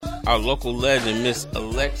our local legend, Miss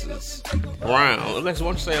Alexis Brown. Alexis, why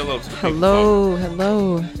don't you say hello to the people?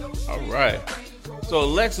 Hello. All right. So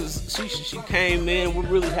Alexis, she came in. We're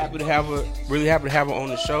really happy to have her. Really happy to have her on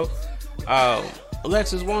the show.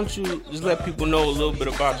 Alexis, why don't you just let people know a little bit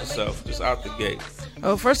about yourself, just out the gate?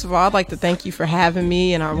 Oh, first of all, I'd like to thank you for having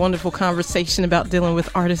me and our wonderful conversation about dealing with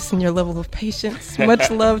artists and your level of patience. Much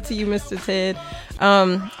love to you, Mr. Ted.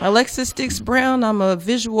 Alexis Stix Brown, I'm a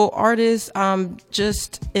visual artist. I'm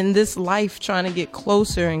just in this life trying to get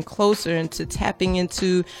closer and closer into tapping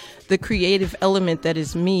into the creative element that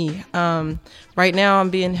is me. Right now, I'm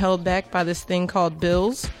being held back by this thing called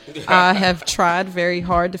bills. I have tried very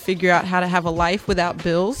hard to figure out how to have a life without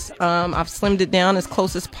bills. I've slimmed it down as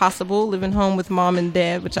close as possible, living home with mom and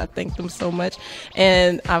dad, which I thank them so much.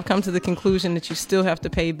 And I've come to the conclusion that you still have to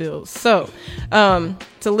pay bills. So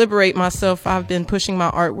to liberate myself, I've been pushing my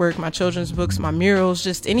artwork, my children's books, my murals,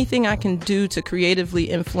 just anything I can do to creatively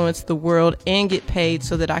influence the world and get paid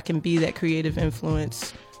so that I can be that creative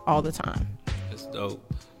influence all the time. That's dope.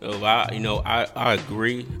 I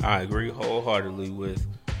agree. I agree wholeheartedly with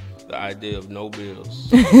the idea of no bills.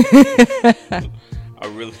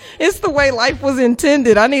 It's the way life was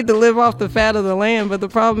intended. I need to live off the fat of the land, but the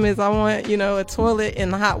problem is I want, a toilet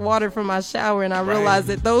and hot water for my shower, and I realize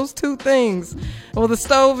that those two things, the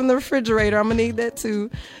stove and the refrigerator, I'm gonna need that too.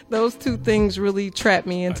 Those two things really trap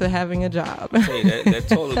me into having a job. Hey, that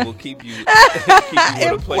toilet will keep you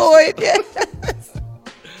employed. Yes.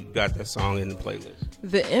 Got that song in the playlist.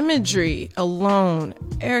 The imagery alone,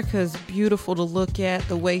 Erica's beautiful to look at.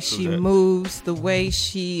 The way she moves, the way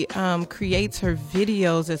she creates her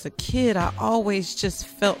videos. As a kid, I always just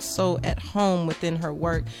felt so at home within her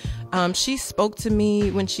work. She spoke to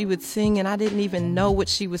me when she would sing, and I didn't even know what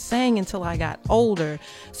she was saying until I got older.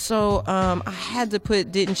 So I had to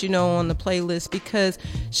put Didn't You Know on the playlist because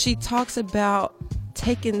she talks about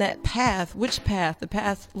taking that path. Which path? The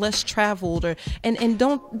path less traveled, and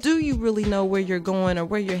do you really know where you're going or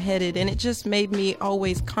where you're headed? And it just made me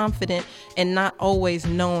always confident and not always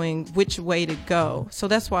knowing which way to go. So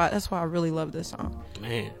that's why I really love this song.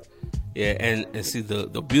 Man, yeah, and see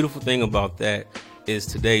the beautiful thing about that is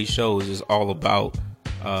today's show is just all about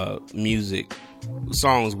music,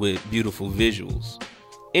 songs with beautiful visuals.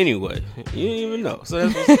 Anyway, you didn't even know. So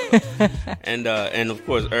that's what's and of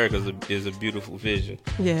course, Erica is a beautiful vision.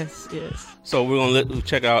 Yes. So we're gonna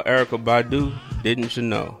check out Erykah Badu. Didn't You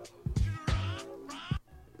Know?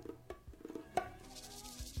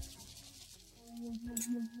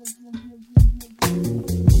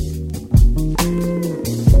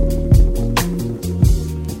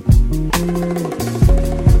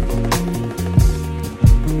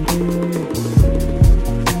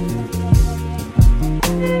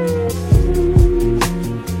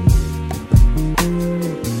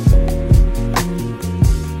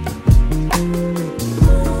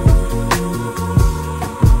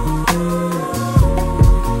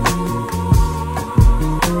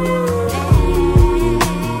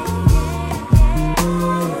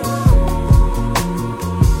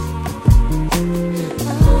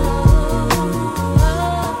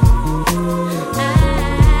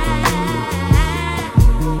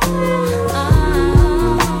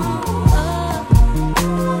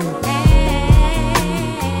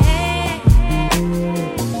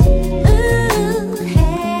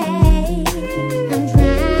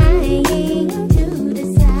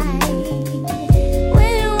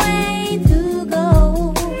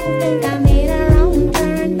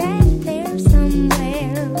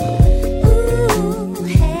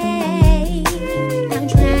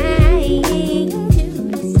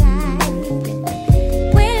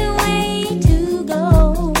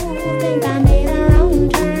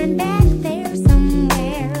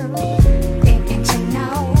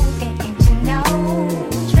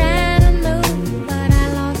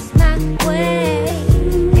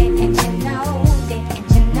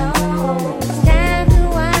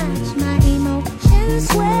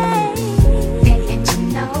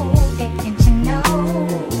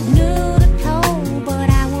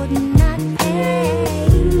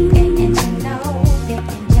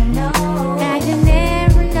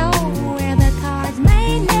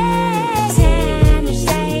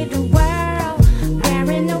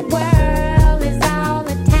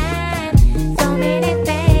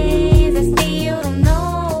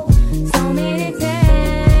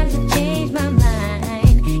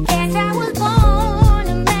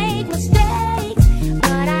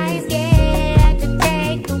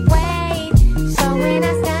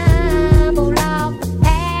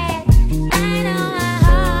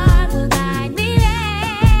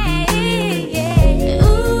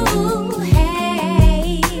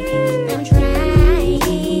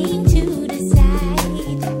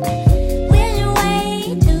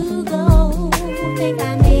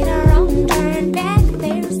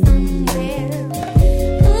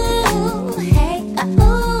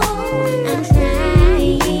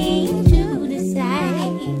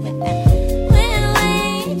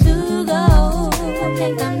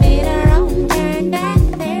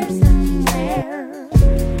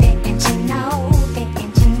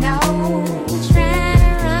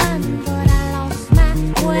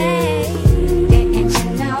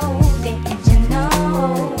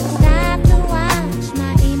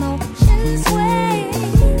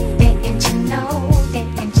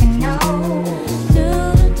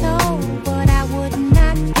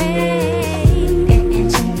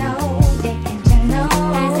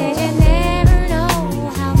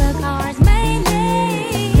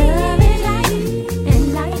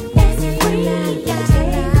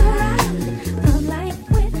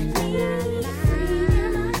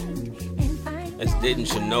 That's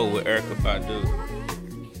Didn't You Know with Erykah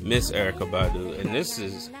Badu, Miss Erykah Badu, and this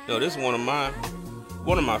is one of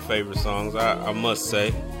my favorite songs, I must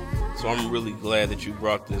say. So I'm really glad that you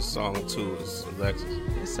brought this song to us, Alexis.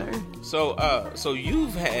 Yes, sir. So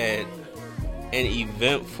you've had an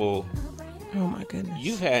eventful. Oh my goodness.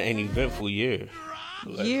 You've had an eventful year.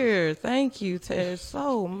 Year. Thank you, Ted,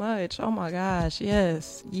 so much. Oh my gosh.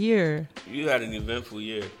 Yes. Year. You had an eventful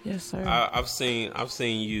year. Yes, sir. I've seen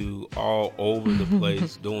you all over the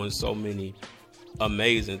place doing so many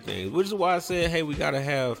amazing things, which is why I said, hey, we gotta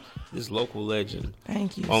have this local legend.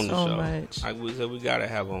 Thank you on the so show. much. We said we gotta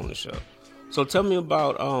have her on the show. So tell me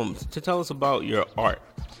about tell us about your art,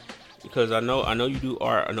 because I know you do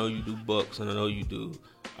art, I know you do books, and I know you do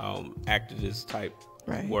activist type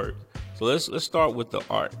work. So let's start with the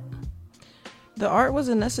art. The art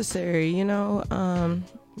wasn't necessary, you know.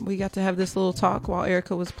 We got to have this little talk while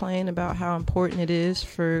Erykah was playing about how important it is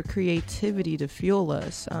for creativity to fuel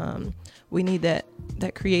us. We need that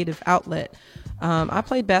creative outlet. I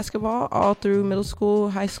played basketball all through middle school,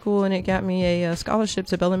 high school, and it got me a scholarship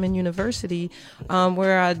to Bellarmine University,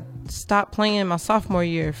 where I stopped playing my sophomore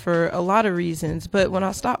year for a lot of reasons. But when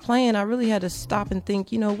I stopped playing, I really had to stop and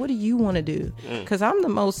think, you know, what do you want to do? Because I'm the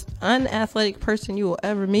most unathletic person you will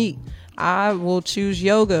ever meet. I will choose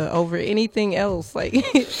yoga over anything else. Like,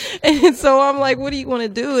 and so I'm like, what do you want to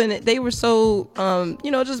do? And they were so,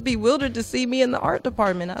 just bewildered to see me in the art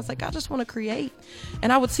department. I was like, I just want to create.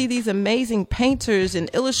 And I would see these amazing painters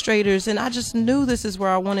and illustrators, and I just knew this is where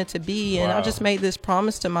I wanted to be. And I just made this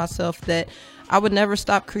promise to myself that I would never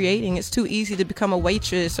stop creating. It's too easy to become a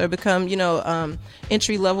waitress or become,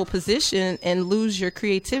 entry level position and lose your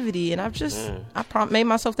creativity. And I've just, made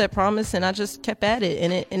myself that promise, and I just kept at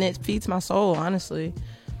it, and it feeds my soul, honestly.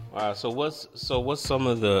 Wow. So what's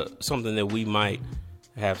something that we might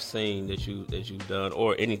have seen that you've done,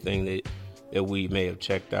 or anything that we may have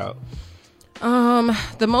checked out?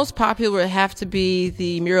 The most popular would have to be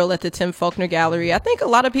the mural at the Tim Faulkner Gallery. I think a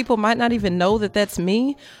lot of people might not even know that that's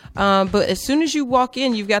me. But as soon as you walk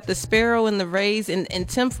in, you've got the sparrow and the rays, and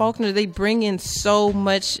Tim Faulkner, they bring in so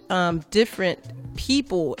much, different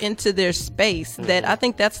people into their space that I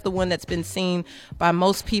think that's the one that's been seen by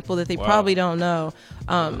most people that they probably don't know.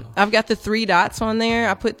 I've got the 3 dots on there.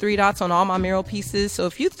 I put 3 dots on all my mural pieces. So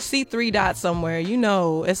if you see 3 dots somewhere, you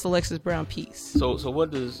know it's Alexis Brown piece. So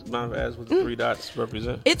what does my ass with the 3 dots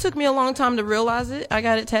represent? It took me a long time to realize it. I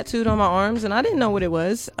got it tattooed on my arms, and I didn't know what it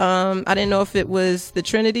was. I didn't know if it was the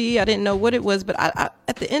Trinity. I didn't know what it was, but I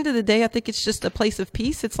at the end of the day, I think it's just a place of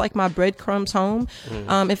peace. It's like my breadcrumbs home.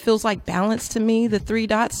 It feels like balance to me. The 3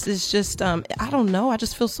 dots is just, I don't know. I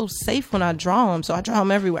just feel so safe when I draw them. So I draw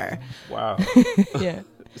them everywhere. Wow. Yeah.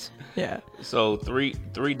 Yeah. So three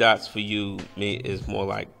dots for you is more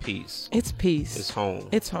like peace. It's peace. It's home.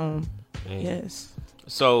 It's home. Man. Yes.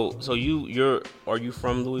 So are you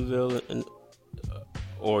from Louisville,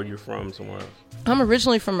 or you're from somewhere else? I'm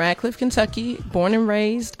originally from Radcliffe, Kentucky, born and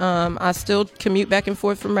raised. I still commute back and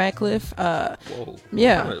forth from Radcliffe. Whoa.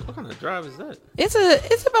 Yeah. What kind of drive is that?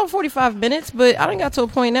 It's about 45 minutes, but I done got to a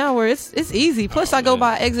point now where it's easy. Plus, I go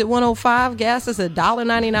by exit 105. Gas is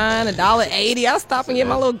 $1.99, $1.80. I stop and get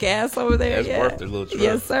my little gas over there. That's worth the little trip.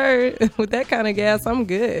 Yes, sir. With that kind of gas, I'm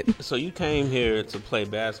good. So you came here to play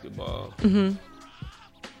basketball,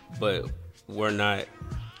 but we're not.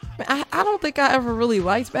 I don't think I ever really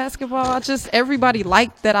liked basketball. Everybody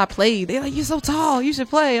liked that I played. They're like, you're so tall, you should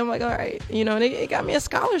play. I'm like, all right. And it got me a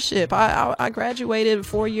scholarship. I graduated a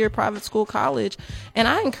 4-year private school college, and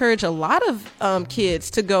I encourage a lot of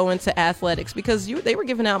kids to go into athletics, because they were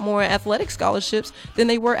giving out more athletic scholarships than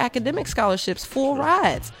they were academic scholarships, full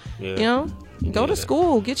rides. Yeah. Go to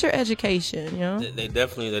school, get your education. They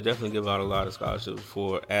definitely give out a lot of scholarships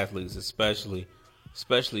for athletes, especially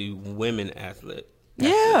women athletes.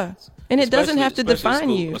 Yeah, and it doesn't have to define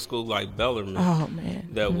you. A school like Bellarmine. Oh man,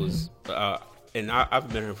 that was, and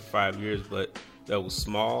I've been here for 5 years, but that was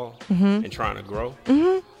small and trying to grow.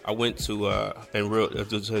 I went to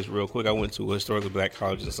real quick. I went to a historically black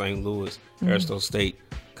college in St. Louis, Aristotle State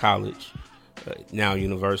College, now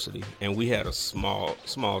university, and we had a small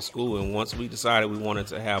school. And once we decided we wanted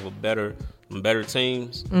to have better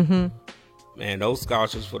teams. Man, those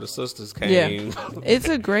scholarships for the sisters came. Yeah. It's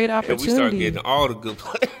a great opportunity. And we started getting all the good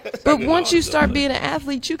players. But once you start being an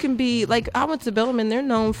athlete, you can be like, I went to Bellarmine. They're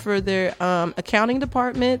known for their accounting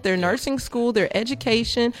department, their nursing school, their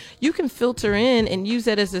education. You can filter in and use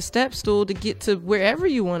that as a step stool to get to wherever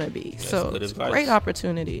you want to be. So it's a great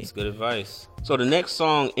opportunity. It's good advice. So the next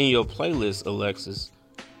song in your playlist, Alexis,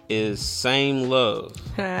 is Same Love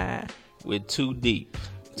with Too Deep.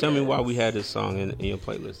 Tell me why we had this song in your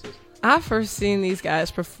playlist. I first seen these guys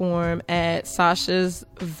perform at Sasha's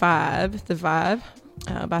Vibe, The Vibe,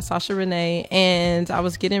 by Sasha Renee, and I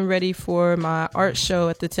was getting ready for my art show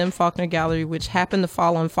at the Tim Faulkner Gallery, which happened to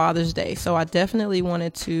fall on Father's Day. So I definitely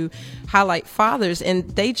wanted to highlight fathers, and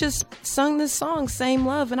they just sung this song, Same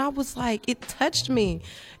Love, and I was like, it touched me.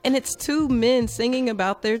 And it's two men singing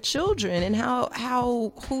about their children and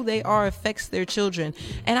how who they are affects their children.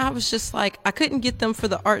 And I was just like, I couldn't get them for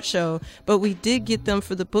the art show, but we did get them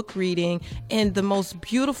for the book reading. And the most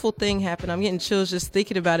beautiful thing happened. I'm getting chills just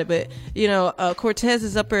thinking about it. But, Cortez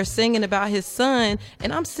is up there singing about his son,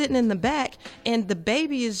 and I'm sitting in the back, and the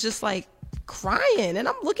baby is just like crying, and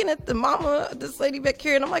I'm looking at the mama, this lady back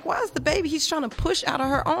here, and I'm like, why is the baby, he's trying to push out of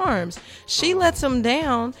her arms. She lets him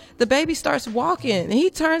down. The baby starts walking, and he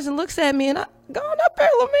turns and looks at me, and I going up there,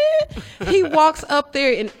 little man. He walks up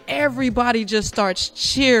there, and everybody just starts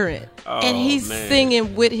cheering, and he's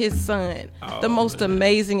singing with his son. The most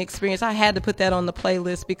amazing experience. I had to put that on the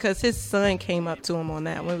playlist because his son came up to him on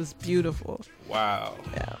that one. It was beautiful. Wow.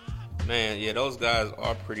 Yeah. Man, yeah, those guys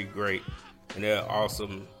are pretty great. And they're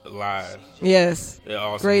awesome live. Yes. They're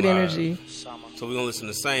awesome great live. Energy. So we're going to listen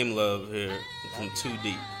to Same Love here from Too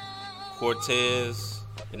Deep. Cortez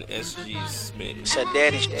and SG Smith. It's a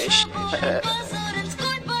daddy's dish.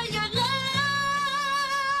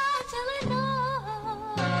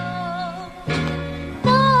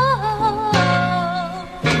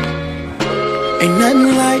 Ain't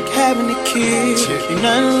nothing like having a kid. Ain't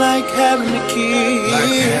nothing like having a kid.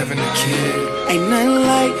 Ain't nothing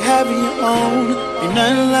like having your own. Ain't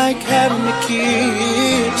nothing like having a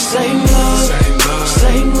kid. Same love,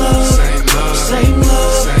 same love, same love, same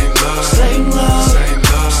love, same love,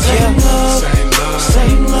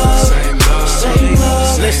 same love, same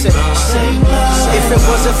love. Listen, same love. If it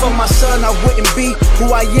wasn't for my son, I wouldn't be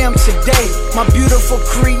who I am today. My beautiful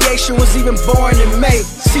creation was even born in May.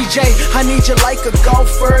 CJ, I need you like a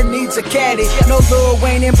golfer needs a caddy. No Lil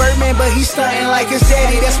Wayne and Birdman, but he's stunting like his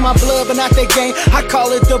daddy. That's my blood, but not that game. I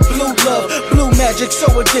call it the blue love. Blue magic, so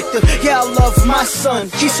addictive. Yeah, I love my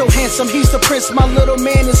son. He's so handsome, he's the prince. My little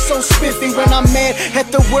man is so spiffy. When I'm mad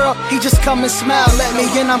at the world, he just come and smile at me.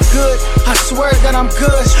 And I'm good, I swear that I'm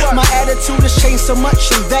good. My attitude has changed so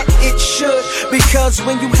much, and that it should. Because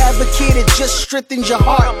when you have a kid, it just strengthens your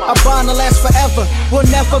heart. A bond will last forever, we'll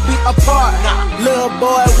never be apart. Little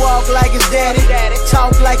boy walk like his daddy,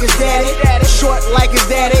 talk like his daddy, short like his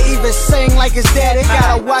daddy, even sing like his daddy.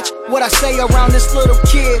 Gotta watch what I say around this little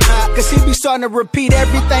kid, cause he be starting to repeat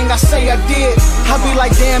everything I say I did. I be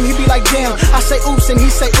like damn, he be like damn. I say oops and he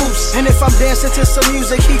say oops. And if I'm dancing to some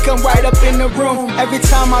music, he come right up in the room. Every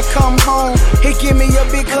time I come home, he give me a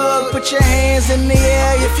big hug. Put your hands in the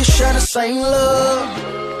air if you share the same love.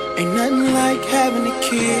 Ain't nothing like having a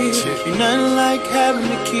kid. Ain't nothing like having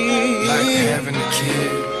a kid.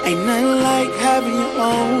 Ain't nothing like having your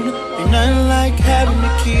own. Ain't nothing like having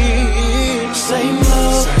a kid. Same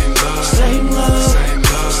love, same love, same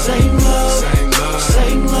love, same love,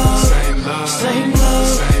 same love, same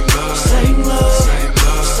love, same love,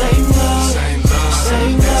 same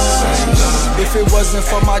love. If it wasn't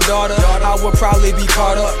for my daughter, I would probably be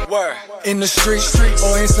caught up in the streets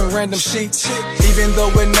or in some random sheets. Even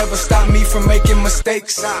though it never stopped me from making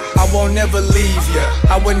mistakes, I won't never leave ya,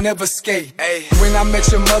 I would never skate. When I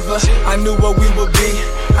met your mother, I knew what we would be.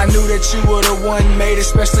 I knew that you were the one made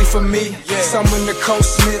especially for me. Someone to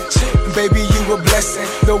co-snitch, baby you a blessing.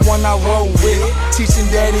 The one I roll with, teaching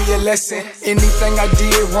daddy a lesson. Anything I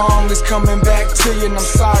did wrong is coming back to you, and I'm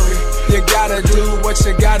sorry. You gotta do what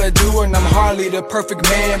you gotta do, and I'm hardly the perfect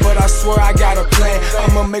man, but I swear I got a plan.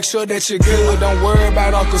 I'ma make sure that you're good, don't worry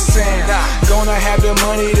about Uncle Sam. Gonna have the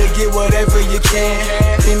money to get whatever you can.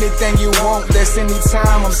 Anything you want, that's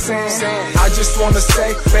anytime I'm saying. I just wanna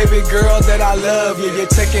say, baby girl, that I love you. You're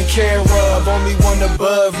taken care of, only one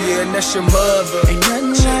above you, and that's your mother. Ain't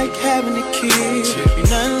nothing like having a kid. Ain't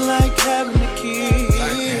nothing like having a kid.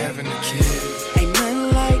 Ain't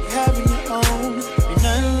nothing like having your own. Ain't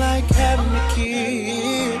nothing like having a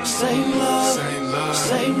kid. Same love, same love,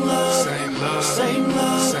 same love, same love, same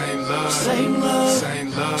love, same love,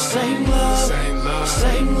 same love, same love,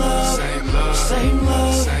 same love, same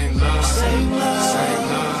love, same love.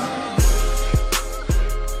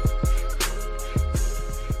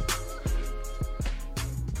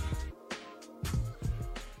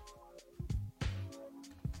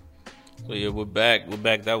 So yeah, we're back.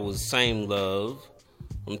 That was Same Love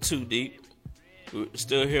from Too Deep. We're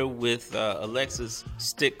still here with Alexis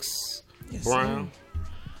Stix Brown,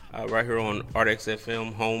 right here on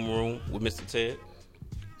ArtXFM Homeroom with Mr. Ted.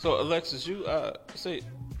 So Alexis, you say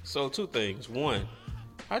so two things. One,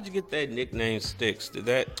 How'd you get that nickname Stix? Did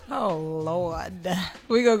that? Oh Lord,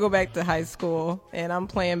 we gonna go back to high school, and I'm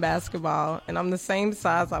playing basketball, and I'm the same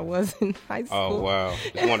size I was in high school. Oh wow,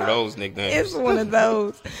 it's one of those nicknames. It's one of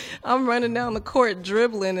those. I'm running down the court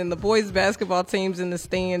dribbling, and the boys' basketball team's in the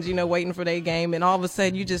stands, waiting for their game, and all of a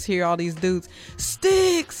sudden you just hear all these dudes,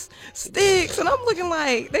 Stix, Stix, and I'm looking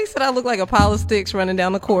like they said I look like a pile of sticks running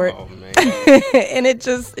down the court. Oh man, and it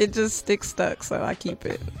just stick stuck, so I keep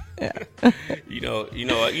it. Yeah. I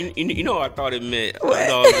thought it meant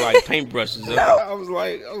like paintbrushes. No. I was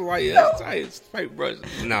like, yeah, it's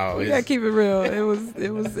paintbrushes. No, We gotta keep it real. It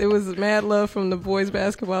was mad love from the boys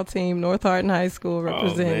basketball team, North Hardin High School,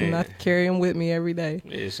 representing. I carry them with me every day.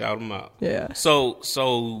 Yeah, shout them out. Yeah.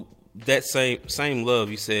 So that same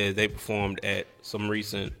love, you said they performed at some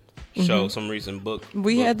recent show, some recent book.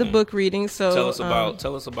 We had the book reading. So tell us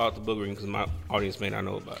about the book reading, because my audience may not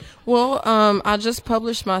know about it. Well, I just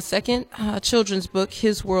published my second children's book,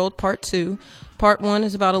 His World, Part 2. Part 1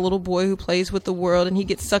 is about a little boy who plays with the world, and he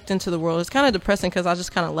gets sucked into the world. It's kind of depressing because I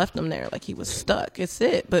just kind of left him there like he was stuck. It's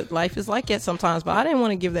it. But life is like that sometimes. But I didn't want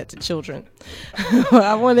to give that to children.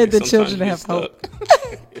 I wanted the children to have hope.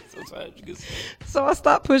 So I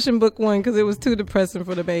stopped pushing book 1 because it was too depressing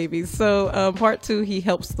for the babies. So part 2, he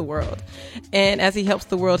helps the world. And as he helps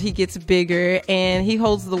the world, he gets bigger and he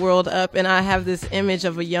holds the world up. And I have this image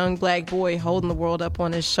of a young black boy holding the world up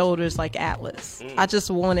on his shoulders like Atlas. I just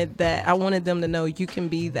wanted that. I wanted them to know you can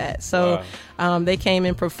be that. So they came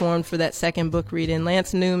and performed for that second book reading.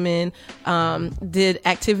 Lance Newman did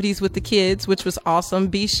activities with the kids, which was awesome.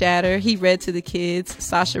 B. Shatter, he read to the kids.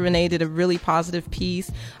 Sasha Renee did a really positive piece.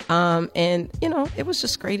 And it was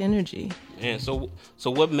just great energy. And so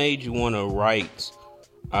what made you want to write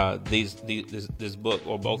this book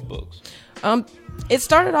or both books? It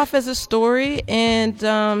started off as a story, and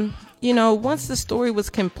once the story was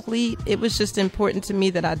complete, it was just important to me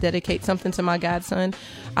that I dedicate something to my godson.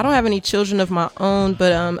 I don't have any children of my own,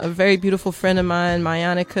 but a very beautiful friend of mine,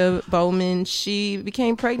 Mayanica Bowman, she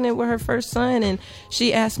became pregnant with her first son, and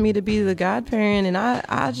she asked me to be the godparent, and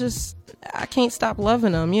I can't stop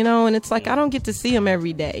loving him, and it's like I don't get to see him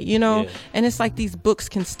every day, and it's like these books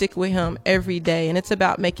can stick with him every day, and it's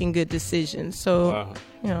about making good decisions. So,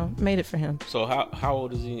 made it for him. So how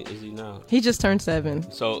old is he now? He just turned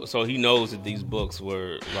 7. So he knows that these books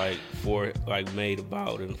were made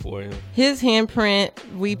about and for him. His handprint,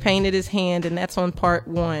 we painted his hand, and that's on part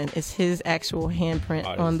 1. It's his actual handprint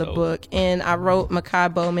on the book. And I wrote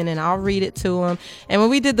Makai Bowman, and I'll read it to him. And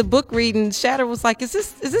when we did the book reading, Shatter was like, is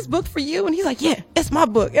this book for you? And he's like, yeah, it's my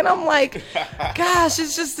book. And I'm like, gosh,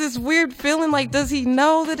 it's just this weird feeling. Like, does he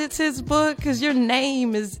know that it's his book? Because your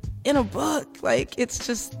name is in a book. Like, it's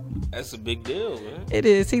just, that's a big deal, man. It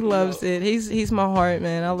is. He loves it. He's my heart,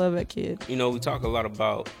 man. I love that kid. We talk a lot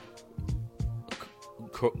about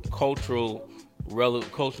culturally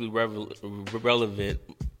relevant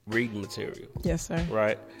reading material. Yes, sir.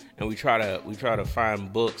 Right, and we try to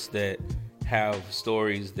find books that have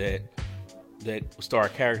stories that star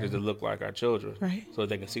characters that look like our children, right? So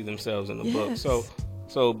they can see themselves in the book. So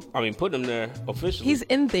I mean, put him there officially. He's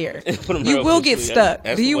in there. You will get stuck.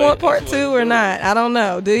 Do you want part 2 or not? I don't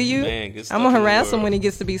know. Do you? Man, I'm gonna harass him when he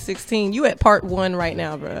gets to be 16. You at part 1 right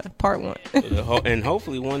now, bro. Part 1. And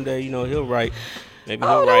hopefully one day, he'll write. Maybe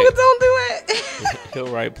don't do it.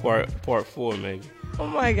 He'll write part 4, maybe. Oh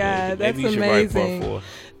my God, that's maybe amazing. Write part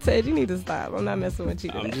 4. Ted, you need to stop. I'm not messing with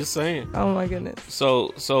you today. I'm just saying. Oh my goodness.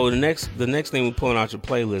 So the next thing we're pulling out your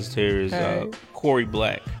playlist here is Corey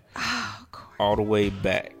Black. Oh, Corey. All the Way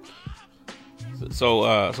Back.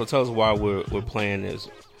 So tell us why we're playing this.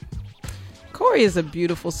 Corey is a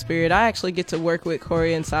beautiful spirit. I actually get to work with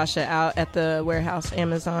Corey and Sasha out at the warehouse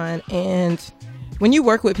Amazon, and when you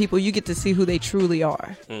work with people, you get to see who they truly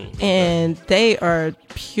are. And they are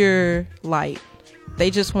pure light.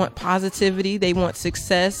 They just want positivity, they want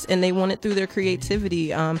success, and they want it through their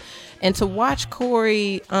creativity. And to watch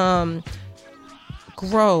Corey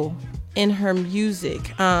grow in her music,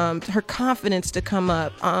 her confidence to come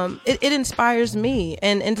up, it inspires me.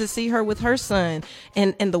 And to see her with her son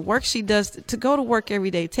and the work she does to go to work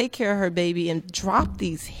every day, take care of her baby, and drop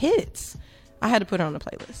these hits. I had to put her on the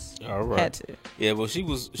playlist. All right. Had to. Yeah, well,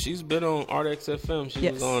 she's been on RXFM. She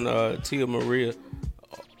was on Tia Maria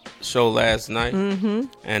show last night,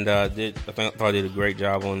 and I thought I did a great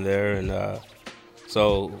job on there, and I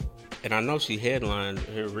know she headlined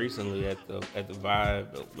here recently at the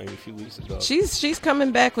Vibe maybe a few weeks ago. She's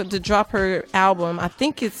coming back to drop her album. I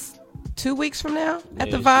think it's 2 weeks from now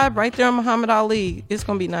at the Vibe, right there on Muhammad Ali. It's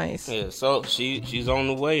gonna be nice. Yeah, so she's on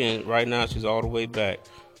the way, and right now she's all the way back.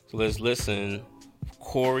 So let's listen.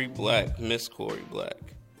 Corey Black, Miss Corey Black.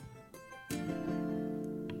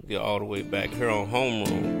 Get all the way back here on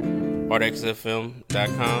Homeroom,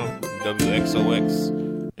 artxfm.com,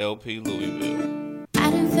 WXOX, LP Louisville.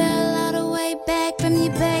 I done fell all the way back from you,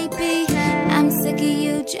 baby. I'm sick of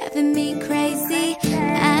you driving me crazy.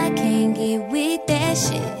 I can't get with that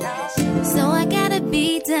shit, so I gotta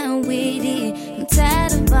be done with it. I'm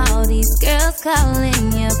tired of all these girls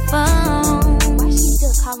calling your phone. Why she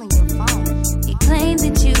still calling your phone? You claim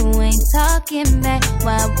that you ain't talking back.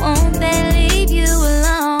 Why won't they leave you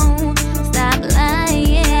alone? Stop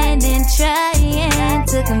lying and trying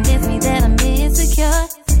to convince me that I'm insecure.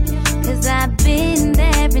 Cause I've been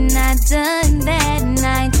there and I done that, and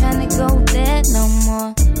I ain't tryna go there no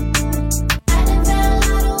more. I done fell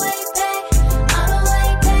all the way back, all the way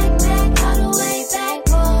back, all the way back,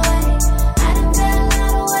 boy. I done fell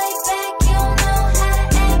all the way back, you don't know how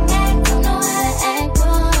to act, don't know how to act,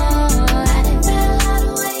 boy. I done fell all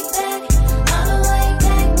the way back, all the way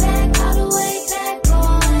back, all the way back,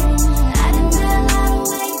 boy. I done fell all the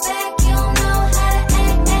way back, you don't know how to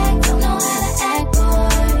act, don't know how to act, boy.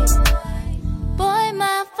 Boy,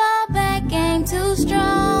 my fallback ain't too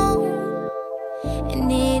strong,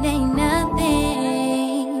 and it ain't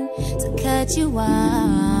nothing to cut you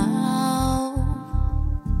off.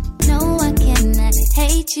 No, I cannot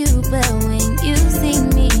hate you, but when you see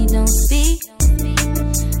me, don't speak.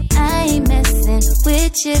 I ain't messing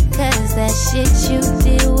with you, cause that shit you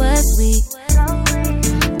did was weak.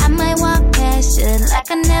 I might walk past you like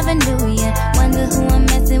I never knew ya. Wonder who I'm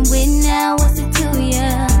messing with now, what's it to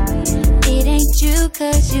ya? It ain't you,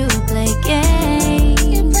 cause you play games.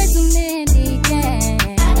 You play too many games.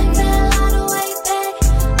 I done fell all the way back,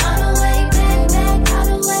 all the way back, all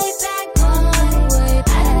the way back, boy.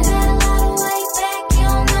 I done fell all the way back, you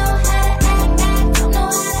don't know how to act, don't know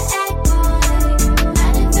how to act, boy.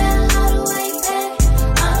 I done fell all the way back,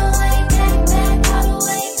 all the way back, all the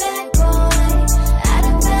way back, boy. I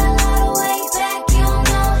done fell all the way back, you don't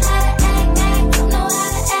know how to act, don't know how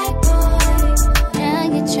to act, boy. Now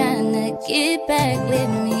you're tryna get back with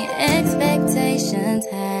me, expectations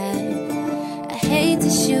high. I hate to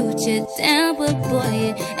shoot you down, but boy,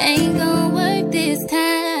 it ain't gonna work this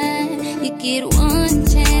time. You get one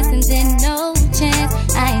chance and then no chance.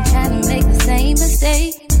 I ain't tryna make the same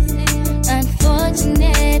mistake.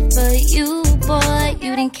 Unfortunate for you, boy,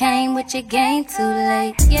 you done came with your game too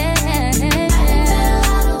late. Yeah. I done fell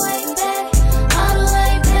all the way back, all the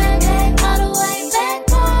way back, all the way back,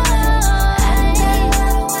 boy. I done fell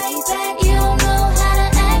all the way back, you don't know how to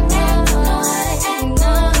act, don't know how to act,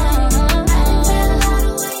 no. I done fell all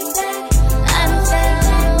the way back, I done fell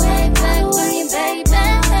all the way back from you, baby.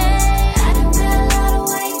 I done fell all the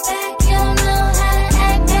way back, you don't know how to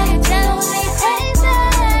act, you drive me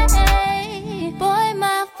crazy. Boy,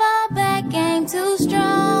 my fallback ain't too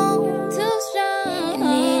strong, and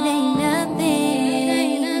it ain't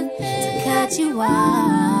nothing to cut you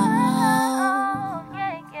off.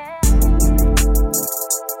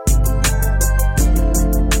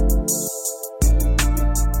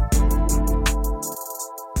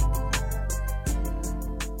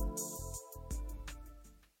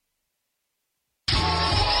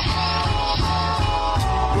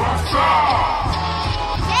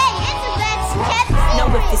 Know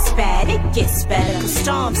if it's bad, it gets better. Cause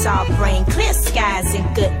storms all bring clear skies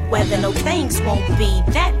and good weather. No, things won't be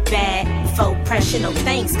that bad. Full pressure, no,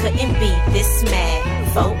 things couldn't be this mad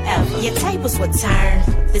forever. Your tables will turn,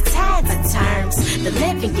 the tides of terms. The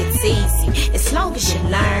living gets easy as long as you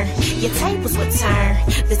learn. Your tables will turn,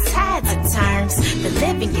 the tides of terms. The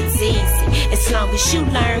living gets easy as long as you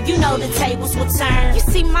learn. You know the tables will turn. You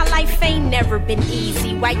see, my life ain't never been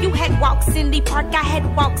easy. While you had walks in Lee Park, I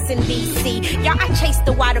had walks in DC. Y'all, I chased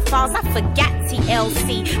the waterfalls, I forgot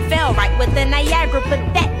TLC. Fell right with the Niagara, but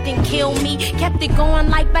that didn't kill me. Kept it going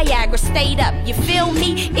like Viagra, stayed up, you feel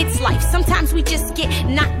me? It's life, sometimes we just get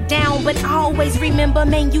knocked down, but always remember,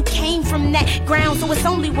 man, you came from that ground, so it's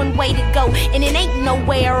only one way to go, and it ain't no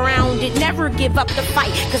way around it. Never give up the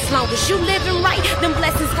fight, cause long as you living right, them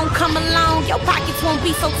blessings gon' come along. Your pockets won't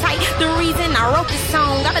be so tight. The reason I wrote this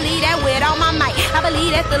song, I believe that with all my might. I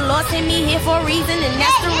believe that the Lord sent me here for a reason, and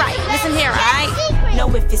that's the right. Listen here, alright? Know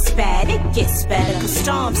if it's bad, it gets better. Cause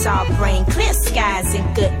storms all bring clear skies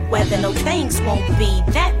and good weather. No, things won't be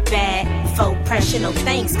that bad. Full pressure, no,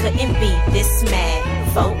 things couldn't be this mad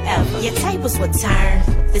forever. Your tables will turn,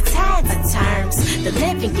 the tides of terms, the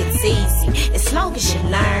living gets easy as long as you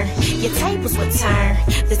learn. Your tables will turn,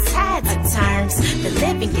 the tides of terms, the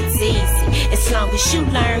living gets easy as long as you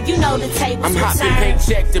learn. You know the tables I'm will hopping turn.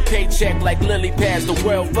 paycheck to paycheck like lily pads. The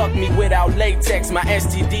world fuck me without latex. My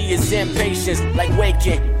STD is impatience like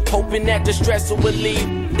waking. Hoping that the stress will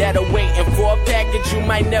relieve. That are waiting for a package you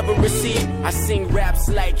might never receive. I sing raps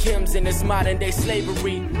like hymns in this modern day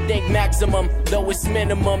slavery. Think maximum, though it's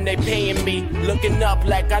minimum, they paying me. Looking up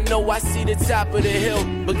like I know I see the top of the hill.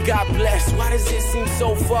 But God bless, why does it seem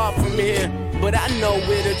so far from here? But I know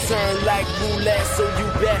where to turn like roulette, so you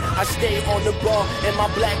bet I stay on the ball in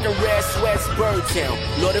my black and red sweats,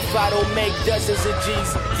 Birdtown. Lord, if I don't make dozens of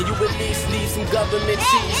G's, can you at least leave some government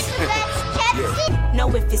cheese? Yeah.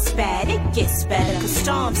 Know if it's bad, it gets better. Cause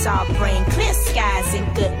storms all bring clear skies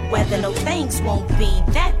and good weather. No, things won't be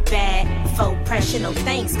that bad. Full pressure, no,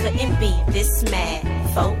 things couldn't be this mad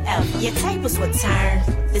forever. Your tables will turn,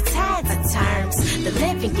 the tides of terms, the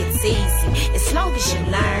living gets easy as long as you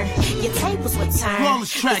learn. Your tables will turn,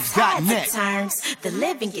 the tides of terms, the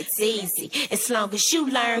living gets easy as long as you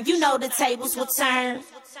learn. You know the tables will turn.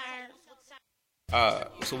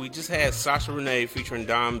 So we just had Sasha Renee featuring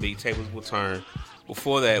Don B, Tables Will Turn.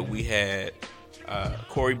 Before that, we had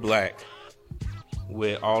Corey Black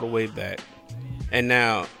with All the Way Back. And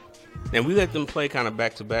now we let them play kind of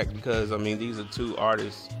back to back because, I mean, these are two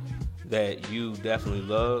artists that you definitely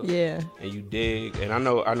love. Yeah. And you dig. And I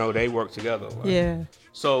know they work together. Right? Yeah.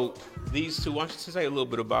 So these two, why don't you say a little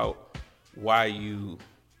bit about why you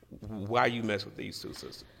mess with these two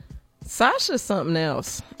sisters? Sasha's something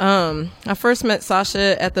else. I first met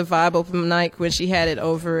Sasha at the Vibe Open Mic when she had it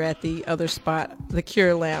over at the other spot, the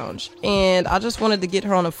Cure Lounge. And I just wanted to get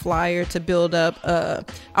her on a flyer to build up.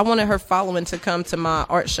 I wanted her following to come to my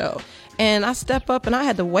art show. And I step up and I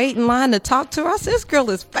had to wait in line to talk to her. I said, this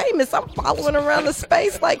girl is famous. I'm following around the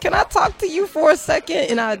space. Like, can I talk to you for a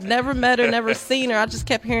second? And I'd never met her, never seen her. I just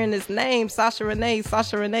kept hearing this name, Sasha Renee,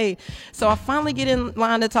 Sasha Renee. So I finally get in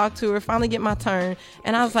line to talk to her, finally get my turn.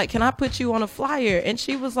 And I was like, can I put you on a flyer? And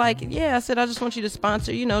she was like, yeah. I said, I just want you to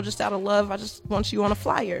sponsor, just out of love. I just want you on a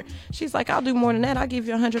flyer. She's like, I'll do more than that. I'll give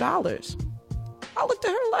you $100. I looked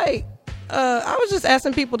at her like, I was just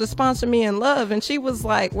asking people to sponsor me in love, and she was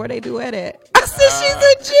like, where they do it at? I said, she's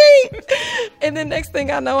a G. And then next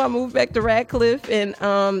thing I know, I moved back to Radcliffe, and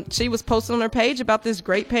she was posting on her page about this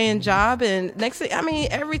great paying job. And next thing, I mean,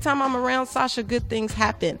 every time I'm around Sasha, good things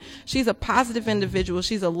happen. She's a positive individual.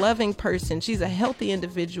 She's a loving person. She's a healthy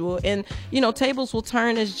individual. And, Tables Will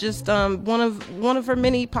Turn is just one of her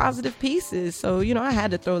many positive pieces. So, I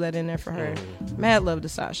had to throw that in there for her. Mad love to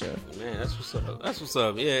Sasha. Man, that's what's up. That's what's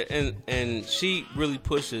up. Yeah, and she really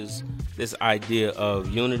pushes this idea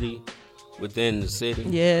of unity within the city.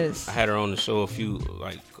 Yes. I had her on the show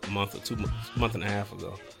a month and a half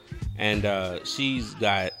ago. And she's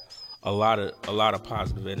got a lot of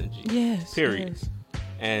positive energy. Yes. Period. Yes.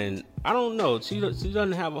 And I don't know, she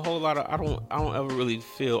doesn't have a whole lot of I don't ever really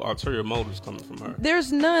feel ulterior motives coming from her.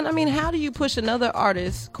 There's none. I mean, how do you push another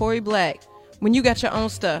artist, Corey Black, when you got your own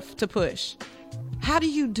stuff to push? How do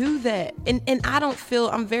you do that? And I don't feel,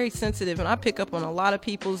 I'm very sensitive and I pick up on a lot of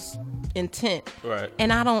people's intent. Right.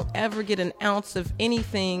 And I don't ever get an ounce of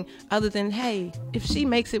anything other than, hey, if she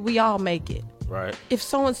makes it, we all make it. Right. If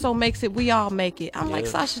so-and-so makes it, we all make it. I'm like,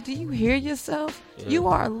 Sasha, do you hear yourself? Yeah. You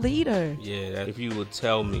are a leader. Yeah. If you would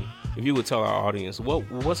tell our audience,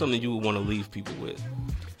 what's something you would want to leave people with?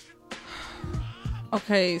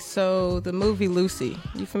 Okay, so the movie Lucy,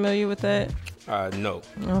 you familiar with that? No.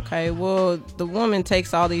 Okay, well, the woman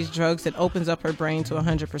takes all these drugs that opens up her brain to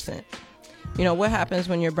 100%. What happens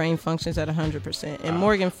when your brain functions at 100%? And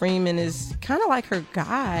Morgan Freeman is kind of like her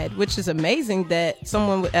guide, which is amazing that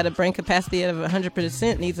someone at a brain capacity of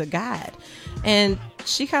 100% needs a guide. And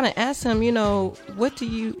she kind of asks him, what do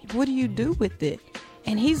you do with it?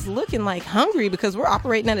 And he's looking like hungry because we're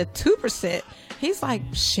operating at a 2%. He's like,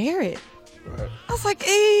 share it. Right. I was like,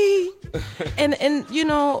 hey. and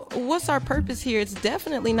what's our purpose here? It's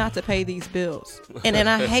definitely not to pay these bills. And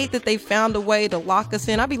I hate that they found a way to lock us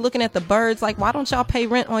in. I be looking at the birds like, why don't y'all pay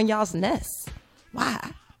rent on y'all's nests? Why?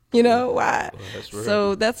 Why? Well,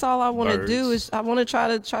 so that's all I want to do is I want to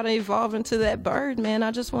try to evolve into that bird, man. I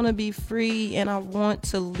just want to be free, and I want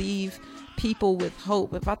to leave people with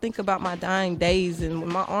hope. If I think about my dying days and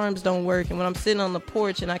when my arms don't work and when I'm sitting on the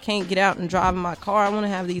porch and I can't get out and drive in my car, I want to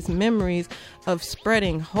have these memories of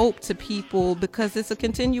spreading hope to people because it's a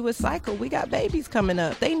continuous cycle. We got babies coming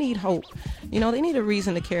up. They need hope. They need a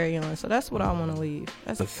reason to carry on. So that's what I want to leave.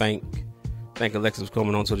 To thank thank Alexis for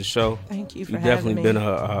coming on to the show. Thank you for You've having definitely me.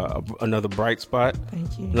 been another bright spot.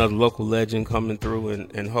 Thank you. Another local legend coming through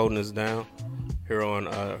and holding us down here in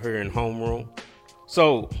homeroom.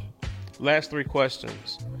 So, last 3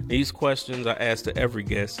 questions. These questions I ask to every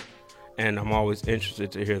guest, and I'm always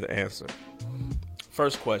interested to hear the answer.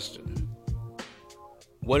 First question: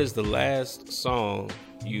 what is the last song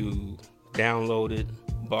you downloaded,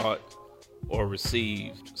 bought, or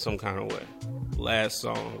received some kind of way? Last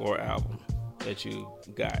song or album that you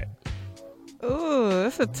got? Ooh,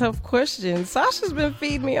 that's a tough question. Sasha's been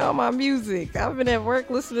feeding me all my music. I've been at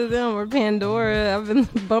work listening to them or Pandora. I've been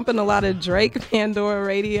bumping a lot of Drake Pandora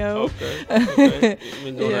radio. Okay. You've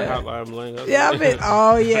been doing that Hotline Bling. Yeah, I've been.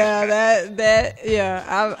 Oh yeah, that.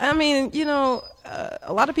 Yeah, I mean, you know,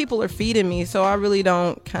 a lot of people are feeding me, so I really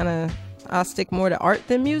don't I stick more to art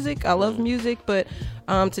than music. I love music, but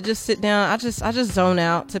to just sit down, I just zone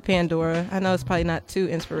out to Pandora. I know it's probably not too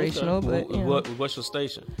inspirational, okay. but you know. What's your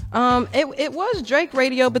station? It was Drake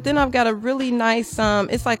radio, but then I've got a really nice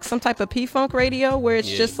it's like some type of P-Funk radio where it's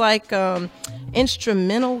just like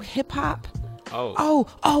instrumental hip hop.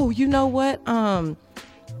 Oh, you know what?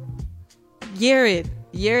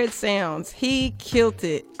 Yared Sounds, he killed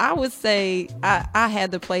it. I would say I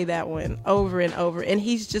had to play that one over and over, and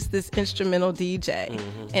he's just this instrumental DJ,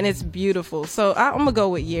 and it's beautiful. So I'm gonna go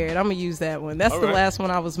with Yared. I'm gonna use that one. That's the last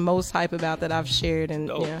one I was most hype about that I've shared. And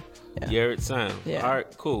yeah. Yared Sounds. Yeah. All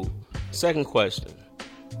right, cool. Second question: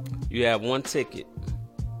 you have 1 ticket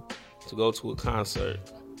to go to a concert.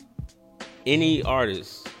 Any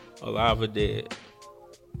artist, alive or dead,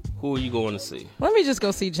 who are you going to see? Let me just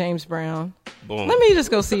go see James Brown. Boom. Let me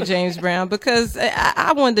just go see James Brown because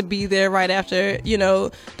I wanted to be there right after, you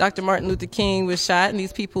know, Dr. Martin Luther King was shot and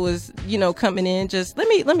these people was, you know, coming in. Just let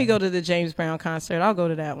me go to the James Brown concert. I'll go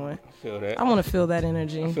to that one. I feel that. I want to feel that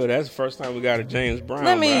energy. I feel that's the first time we got a James Brown.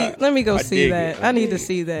 Let me go see that. It. I need to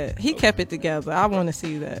see that. He kept it together. I want to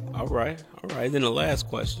see that. All right. Then the last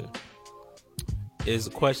question is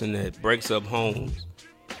a question that breaks up homes,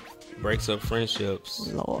 breaks up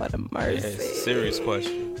friendships. Lord of mercy. Yeah, it's a serious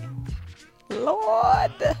question.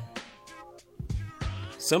 Lord.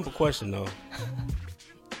 Simple question though.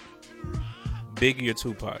 Biggie or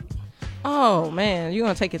Tupac? Oh man, you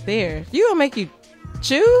gonna take it there? You gonna make you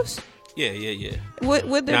choose? Yeah.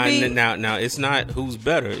 Would there be now? It's not who's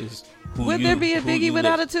better. It's who. Would there be a Biggie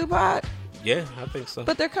without a Tupac? Yeah, I think so.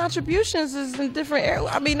 But their contributions is in different areas.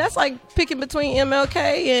 I mean, that's like picking between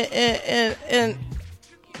MLK and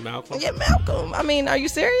Malcolm. Yeah, Malcolm. I mean, are you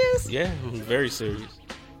serious? Yeah, I'm very serious.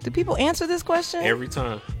 Do people answer this question? Every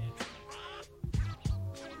time.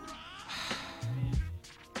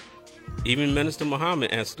 Even Minister Muhammad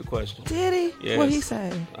answered the question. Did he? Yes. What'd he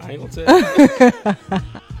say? I ain't gonna tell you.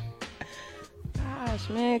 Gosh,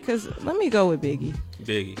 man, because let me go with Biggie.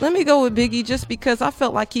 Biggie. Let me go with Biggie just because I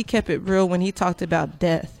felt like he kept it real when he talked about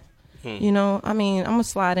death. You know, I mean, I'm going to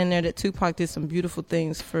slide in there that Tupac did some beautiful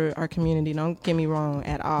things for our community. Don't get me wrong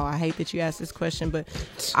at all. I hate that you asked this question, but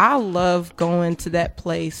I love going to that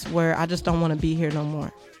place where I just don't want to be here no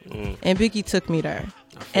more. And Biggie took me there.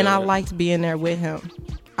 And I liked being there with him.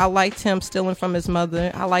 I liked him stealing from his mother.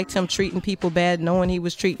 I liked him treating people bad, knowing he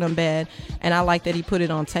was treating them bad. And I liked that he put it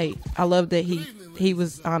on tape. I love that he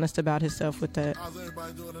was honest about himself with that.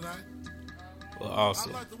 Well,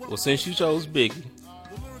 awesome. Well, since you chose Biggie,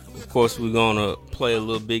 of course, we're going to play a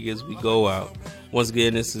little Biggie as we go out. Once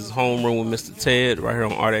again, this is Homeroom with Mr. Ted right here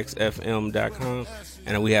on RXFM.com.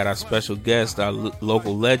 And we had our special guest, our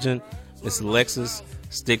local legend, Miss Alexis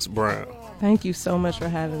Stix Brown. Thank you so much for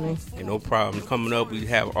having me. And no problem. Coming up, we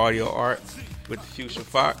have audio art with the Fuchsia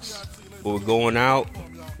Fox. But we're going out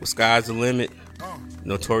with Sky's the Limit,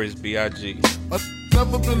 Notorious B.I.G.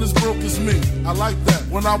 Never been as broke as me. I like that.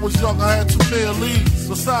 When I was young, I had 2 pair of leads.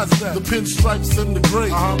 Besides that, the pinstripes and the gray.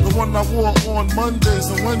 The one I wore on Mondays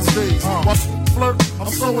and Wednesdays. While flirt, I'm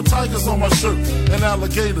sewing tigers on my shirt and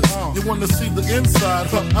alligators. You want to see the inside?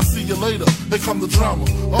 I see you later. Here come the drama.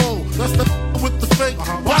 Oh, that's the with the fake.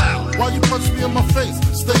 Wow, why you punch me in my face?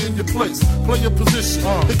 Stay in your place. Play your position.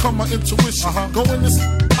 Here come my intuition. Go in this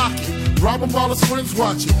pocket. Rob him while his friends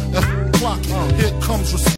watching. And clock it. Here comes respect.